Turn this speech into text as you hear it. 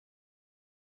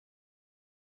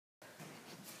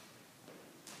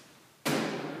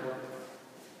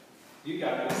You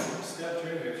got this. Step,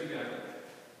 turn hips. You got it.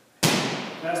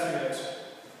 Faster hips.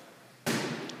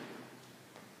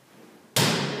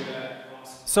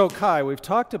 So Kai, we've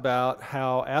talked about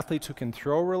how athletes who can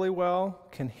throw really well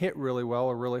can hit really well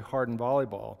or really hard in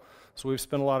volleyball. So we've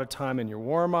spent a lot of time in your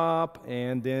warm-up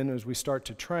and then as we start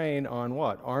to train on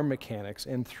what? Arm mechanics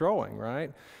and throwing,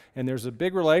 right? And there's a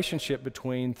big relationship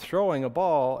between throwing a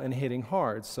ball and hitting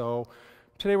hard. So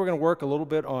today we're going to work a little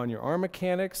bit on your arm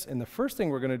mechanics, and the first thing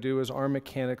we're going to do is arm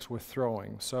mechanics with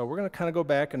throwing. So we're going to kind of go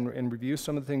back and review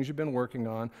some of the things you've been working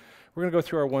on. We're going to go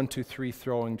through our 1, 2, 3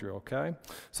 throwing drill, okay?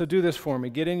 So do this for me.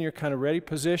 Get in your kind of ready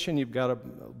position. You've got a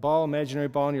ball, imaginary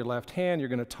ball in your left hand. You're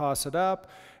going to toss it up,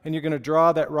 and you're going to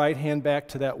draw that right hand back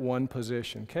to that 1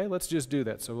 position, okay? Let's just do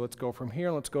that. So let's go from here,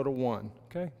 and let's go to 1,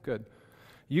 okay? Good.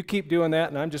 You keep doing that,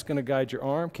 and I'm just going to guide your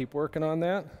arm. Keep working on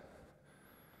that.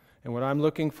 And what I'm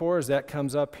looking for is that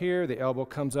comes up here, the elbow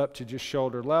comes up to just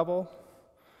shoulder level,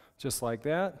 just like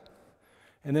that.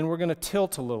 And then we're going to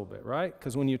tilt a little bit, right?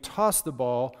 Because when you toss the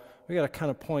ball, we got to kind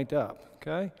of point up,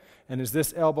 okay? And as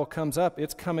this elbow comes up,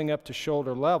 it's coming up to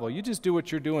shoulder level. You just do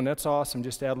what you're doing. That's awesome.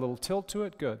 Just add a little tilt to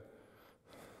it. Good.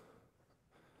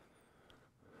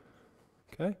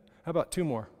 Okay? How about 2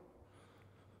 more?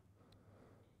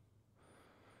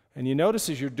 And you notice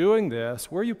as you're doing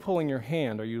this, where are you pulling your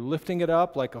hand? Are you lifting it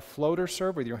up like a floater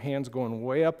serve with your hands going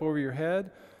way up over your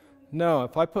head? No,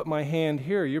 if I put my hand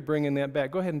here, you're bringing that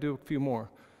back. Go ahead and do a few more.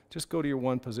 Just go to your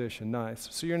 1 position. Nice.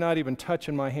 So you're not even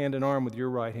touching my hand and arm with your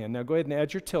right hand. Now go ahead and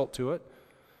add your tilt to it.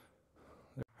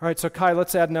 All right, so Kai,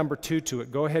 let's add number 2 to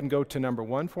it. Go ahead and go to number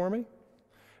 1 for me.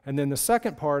 And then the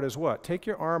second part is what? Take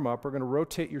your arm up. We're going to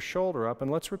rotate your shoulder up,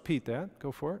 and let's repeat that.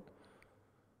 Go for it.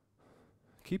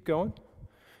 Keep going.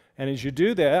 And as you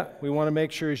do that, we want to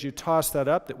make sure as you toss that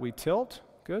up that we tilt.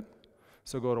 Good.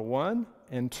 So go to 1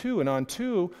 and 2. And on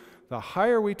 2, the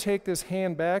higher we take this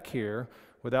hand back here,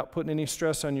 without putting any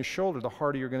stress on your shoulder, the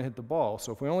harder you're going to hit the ball.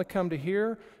 So if we only come to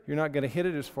here, you're not going to hit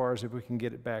it as far as if we can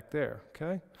get it back there.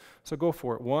 Okay? So go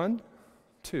for it. 1,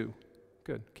 2.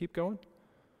 Good. Keep going.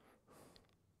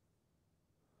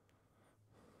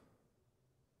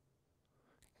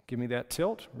 Give me that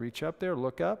tilt. Reach up there.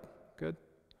 Look up. Good.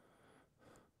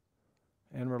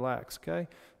 And relax, okay?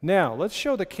 Now, let's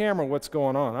show the camera what's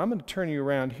going on. I'm going to turn you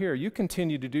around here. You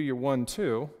continue to do your 1,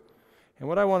 2. And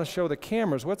what I want to show the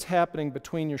camera is what's happening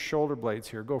between your shoulder blades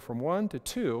here. Go from 1 to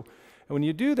 2. And when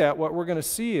you do that, what we're going to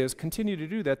see is, continue to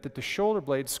do that, that the shoulder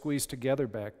blades squeeze together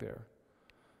back there.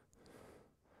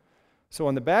 So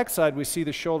on the back side, we see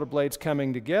the shoulder blades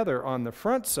coming together. On the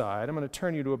front side, I'm going to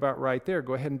turn you to about right there.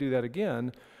 Go ahead and do that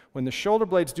again. When the shoulder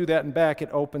blades do that in back, it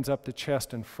opens up the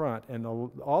chest and front. And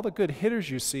all the good hitters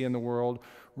you see in the world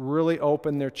really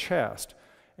open their chest.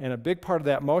 And a big part of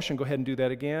that motion, go ahead and do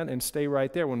that again and stay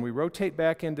right there. When we rotate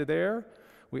back into there,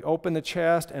 we open the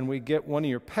chest and we get one of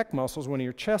your pec muscles, one of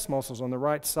your chest muscles on the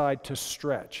right side to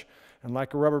stretch. And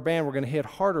like a rubber band, we're going to hit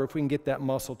harder if we can get that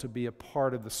muscle to be a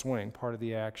part of the swing, part of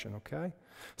the action, okay?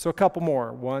 So a couple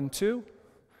more. 1, 2.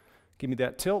 Give me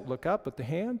that tilt. Look up with the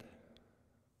hand.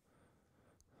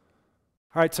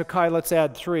 All right, so Kai, let's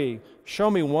add 3.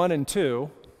 Show me 1 and 2. 1,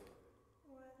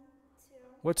 2.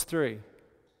 What's 3?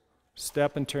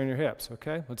 Step and turn your hips,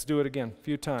 okay? Let's do it again a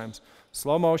few times.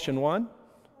 Slow motion. 1,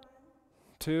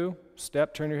 2,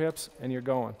 step, turn your hips, and you're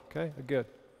going, okay? Good.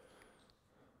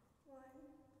 1,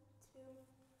 2, 3.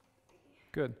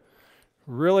 Good.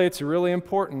 Really, it's really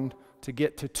important to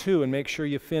get to 2 and make sure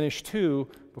you finish 2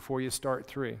 before you start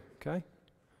 3, okay? 1,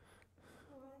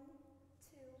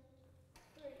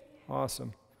 2, 3.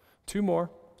 Awesome. 2 more.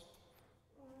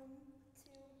 1,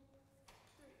 2,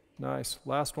 3. Nice.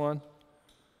 Last one.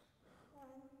 1,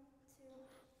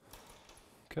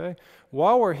 2. Okay.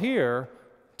 While we're here,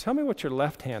 tell me what your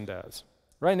left hand does.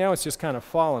 Right now it's just kind of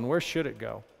falling. Where should it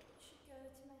go? It should go to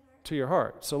my heart. To your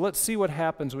heart. So let's see what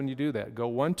happens when you do that. Go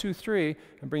 1, 2, 3,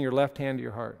 and bring your left hand to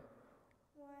your heart.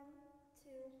 1,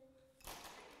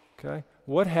 2. Okay.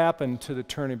 What happened to the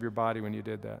turn of your body when you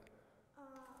did that? It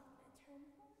turned.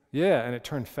 Yeah, and it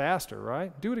turned faster,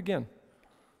 right? Do it again.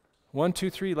 1, 2,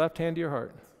 3, left hand to your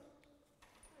heart.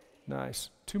 Nice.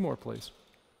 2 more, please.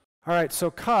 All right,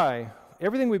 so Kai,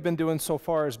 everything we've been doing so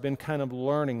far has been kind of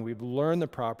learning. We've learned the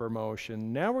proper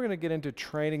motion. Now we're going to get into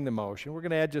training the motion. We're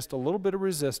going to add just a little bit of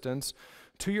resistance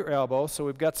to your elbow. So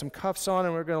we've got some cuffs on,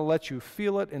 and we're going to let you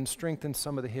feel it and strengthen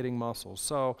some of the hitting muscles.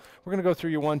 So we're going to go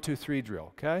through your 1, 2, 3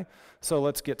 drill, okay? So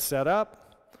let's get set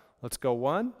up. Let's go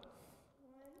 1,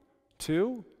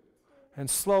 2, and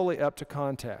slowly up to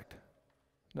contact.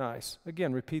 Nice.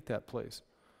 Again, repeat that, please.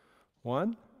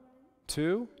 1,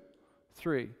 2,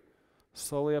 3.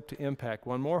 Slowly up to impact.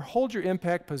 One more. Hold your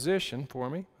impact position for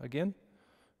me. Again.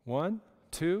 1,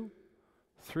 2,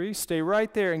 3. Stay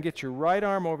right there and get your right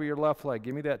arm over your left leg.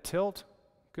 Give me that tilt.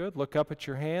 Good. Look up at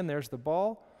your hand. There's the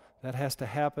ball. That has to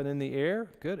happen in the air.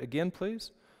 Good. Again,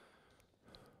 please.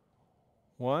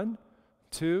 1,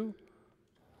 2,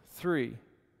 3.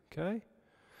 Okay?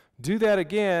 Do that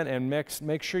again and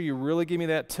make sure you really give me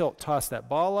that tilt. Toss that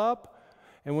ball up.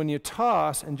 And when you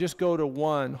toss, and just go to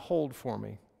 1, hold for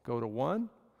me. Go to 1,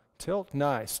 tilt.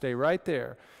 Nice. Stay right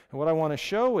there. And what I want to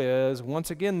show is,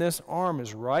 once again, this arm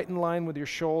is right in line with your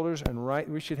shoulders, and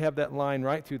we should have that line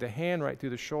right through the hand, right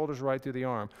through the shoulders, right through the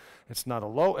arm. It's not a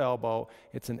low elbow.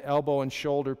 It's an elbow and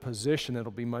shoulder position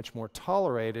that'll be much more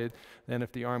tolerated than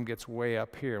if the arm gets way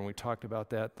up here. And we talked about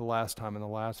that the last time in the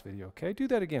last video. Okay, do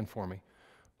that again for me.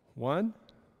 1,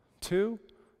 2,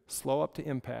 slow up to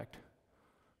impact.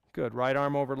 Good. Right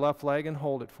arm over left leg and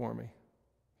hold it for me.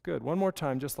 Good. One more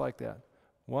time, just like that.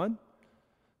 1,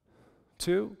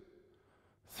 2,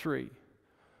 3.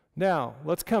 Now,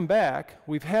 let's come back.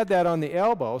 We've had that on the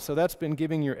elbow, so that's been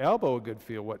giving your elbow a good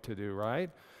feel what to do, right?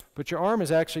 But your arm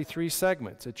is actually 3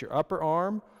 segments. It's your upper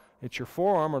arm, it's your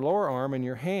forearm or lower arm, and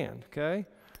your hand, okay?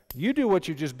 You do what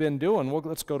you've just been doing.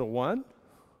 Let's go to 1,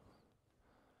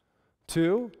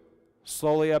 2,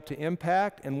 slowly up to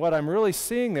impact. And what I'm really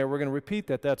seeing there, we're going to repeat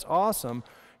that. That's awesome.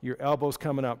 Your elbow's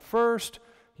coming up first.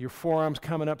 Your forearm's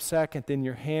coming up second, then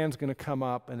your hand's going to come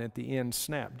up, and at the end,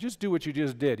 snap. Just do what you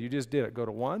just did. You just did it. Go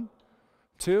to 1,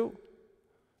 2,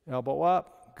 elbow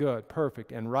up. Good,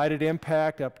 perfect. And right at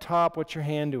impact, up top, what's your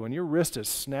hand doing? Your wrist is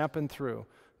snapping through.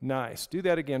 Nice. Do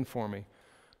that again for me.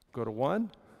 Go to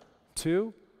 1,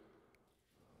 2,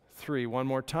 3. One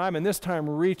more time, and this time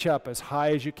reach up as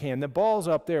high as you can. The ball's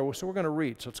up there, so we're going to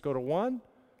reach. Let's go to 1,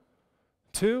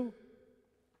 2,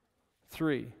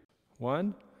 3.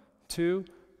 1, 2,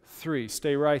 3.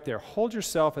 Stay right there. Hold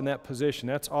yourself in that position.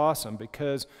 That's awesome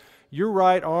because your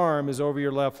right arm is over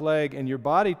your left leg and your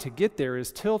body to get there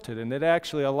is tilted, and it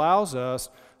actually allows us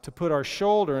to put our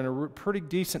shoulder in a pretty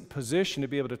decent position to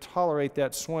be able to tolerate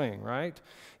that swing, right?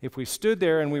 If we stood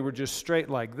there and we were just straight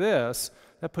like this,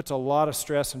 that puts a lot of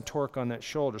stress and torque on that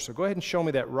shoulder. So go ahead and show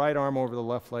me that right arm over the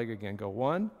left leg again. Go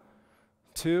 1,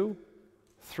 2,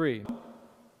 3.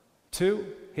 2,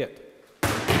 hit.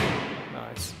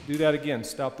 Nice. Do that again.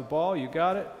 Stop the ball. You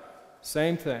got it.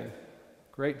 Same thing.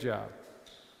 Great job.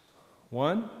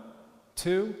 1,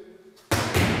 2.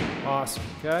 Awesome.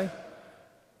 Okay?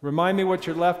 Remind me what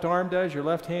your left arm does, your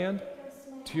left hand?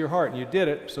 To your heart. And you did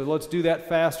it. So let's do that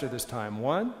faster this time.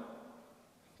 1,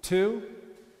 2.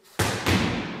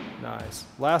 Nice.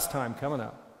 Last time coming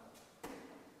up.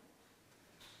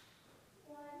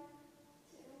 1,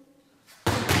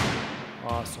 2.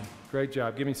 Awesome. Great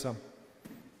job. Give me some.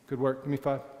 Good work. Give me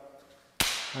 5.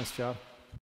 Nice job.